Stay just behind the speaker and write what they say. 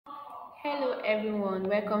Hello everyone,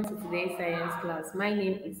 welcome to today's science class. My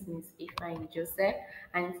name is Miss Ifeanyi Joseph,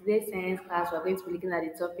 and in today's science class we're going to be looking at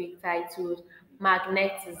the topic titled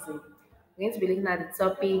Magnetism. We're going to be looking at the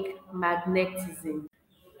topic magnetism.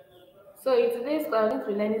 So in today's class, we're going to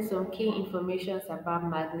be learning some key information about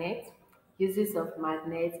magnets, uses of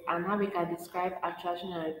magnets, and how we can describe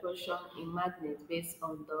attraction and repulsion in magnets based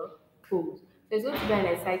on the poles. So it's going to be an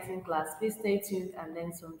exciting class. Please stay tuned and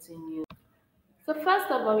learn something new. So first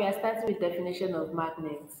of all, we are starting with definition of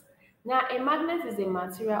magnets. Now, a magnet is a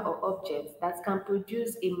material or object that can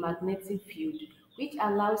produce a magnetic field which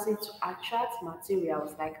allows it to attract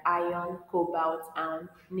materials like iron, cobalt, and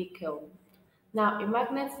nickel. Now, a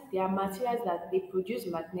magnet, there are materials that they produce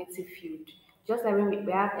magnetic field. Just like when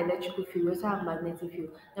we have electrical field, we also have magnetic field.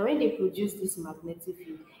 Now, when they produce this magnetic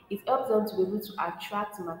field, it helps them to be able to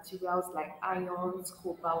attract materials like ions,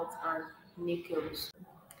 cobalt, and nickels.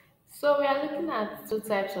 So we are looking at two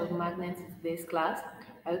types of magnets in today's class.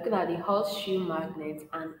 We're looking at the horseshoe magnet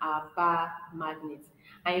and our bar magnet.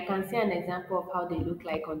 And you can see an example of how they look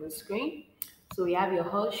like on the screen. So we have your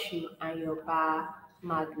horseshoe and your bar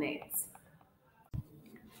magnets.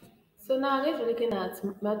 So now let's be looking at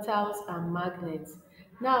metals and magnets.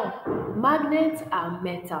 Now, magnets are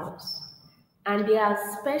metals, and they are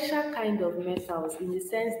special kind of metals in the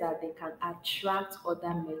sense that they can attract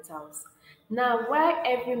other metals. Now, while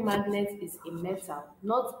every magnet is a metal,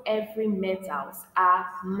 not every metals are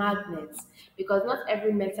magnets, because not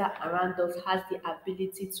every metal around us has the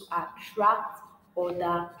ability to attract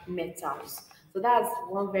other metals. So that's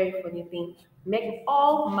one very funny thing. Make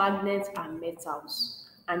all magnets are metals,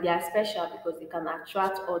 and they are special because they can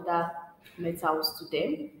attract other metals to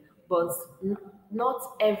them, but not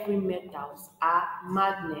every metals are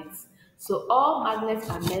magnets. So all magnets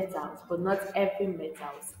are metals, but not every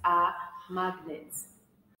metals are magnets.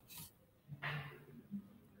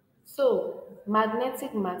 So,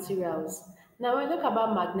 magnetic materials. Now, when we talk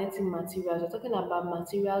about magnetic materials, we're talking about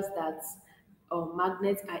materials that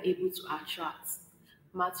magnets are able to attract.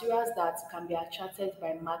 Materials that can be attracted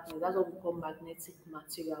by magnets. That's what we call magnetic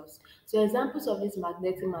materials. So, examples of these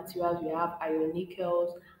magnetic materials we have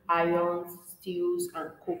ionicals, ions, steels,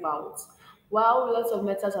 and cobalt. While lots of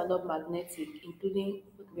metals are not magnetic, including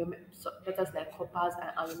metals like coppers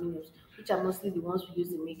and aluminium, which are mostly the ones we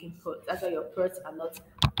use in making pots. That's why your pots are not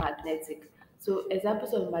magnetic. So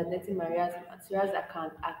examples of magnetic materials that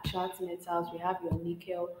can attract metals, we have your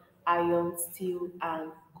nickel, iron, steel,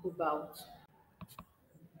 and cobalt.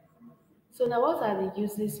 So now what are the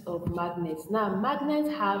uses of magnets? Now magnets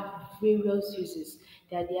have various uses.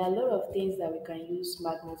 There are a lot of things that we can use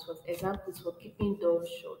magnets for. Examples for keeping doors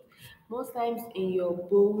shut. Most times in your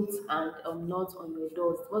bolts and nuts on your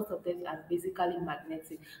doors, most of them are basically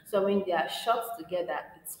magnetic. So when they are shut together,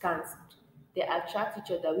 it can't. They attract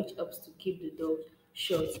each other, which helps to keep the door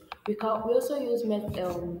shut. We also use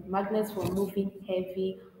magnets for moving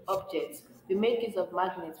heavy objects. We make use of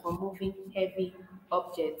magnets for moving heavy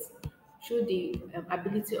objects through the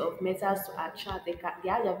ability of metals to attract. They have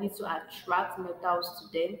the ability to attract metals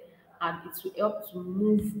to them, and it will help to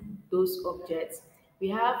move those objects. We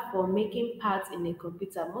have for making parts in a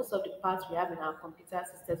computer. Most of the parts we have in our computer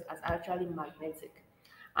systems are actually magnetic,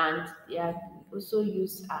 and they are also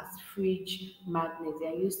used as fridge magnets. They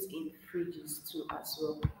are used in fridges too as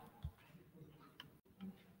well.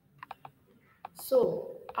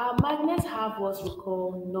 So our magnets have what we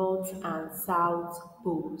call north and south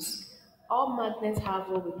poles. All magnets have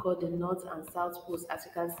what we call the north and south poles, as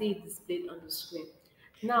you can see it displayed on the screen.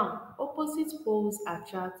 Now, opposite poles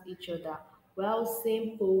attract each other, while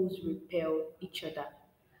same poles repel each other.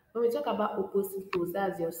 When we talk about opposite poles,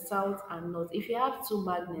 that's your south and north. If you have two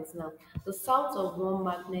magnets now, the south of one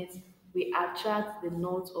magnet will attract the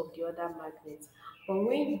north of the other magnet. But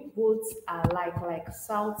when both are like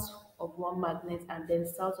south of one magnet and then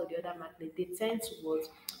south of the other magnet, they tend to what?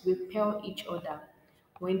 Repel each other.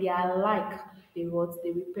 When they are alike, they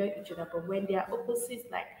repel each other. But when they are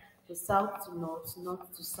opposite, like the south to north,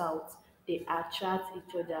 north to south, they attract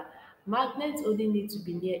each other. Magnets only need to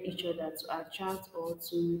be near each other to attract or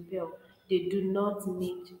to repel. They do not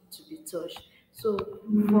need to be touched. So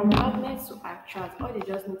for magnets to attract, all they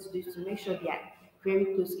just need to do is to make sure they are very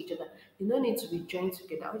close to each other. They don't need to be joined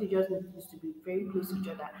together. All they just need to do is to be very close to each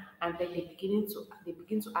other, and then they begin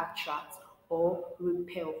to attract or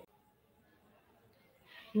repel.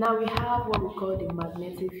 Now we have what we call the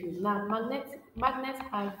magnetic field. Now magnets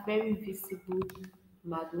have very visible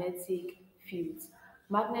magnetic fields.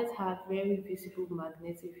 Magnets have very visible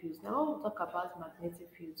magnetic fields. Now when we talk about magnetic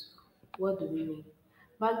fields, what do we mean?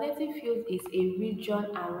 Magnetic field is a region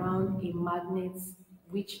around a magnet's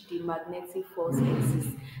which the magnetic force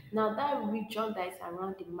exists. Now that region that is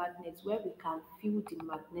around the magnet where we can feel the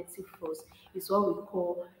magnetic force is what we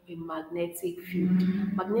call a magnetic field.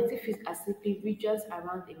 Magnetic fields are simply regions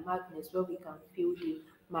around a magnet where we can feel the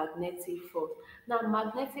magnetic force. Now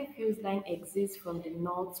magnetic field line exists from the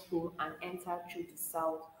North Pole and enter through the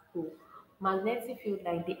South Pole. Magnetic field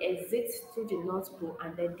line they exit through the North Pole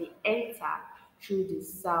and then they enter through the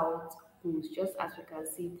South Pole, just as we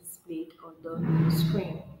can see displayed on the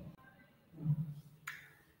screen.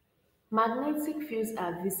 Magnetic fields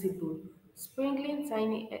are visible. Sprinkling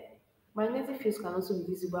tiny magnetic fields can also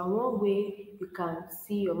be visible. And one way you can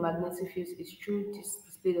see your magnetic fields is through this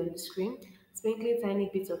displayed on the screen. Sprinkling tiny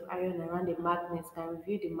bits of iron around a magnet can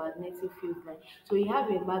reveal the magnetic field line. So you have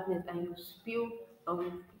a magnet and you spill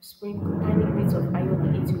sprinkle tiny bits of iron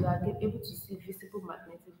on it, you are able to see visible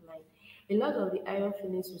magnetic line. A lot of the iron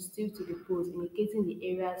filings will stick to the poles, indicating the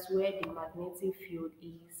areas where the magnetic field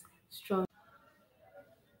is strong.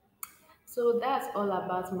 So that's all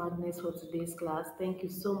about magnets for today's class. Thank you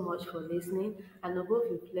so much for listening, and I hope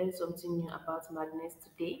you've learned something new about magnets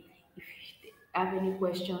today. If you have any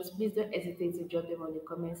questions, please don't hesitate to drop them on the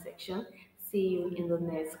comment section. See you in the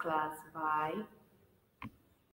next class. Bye.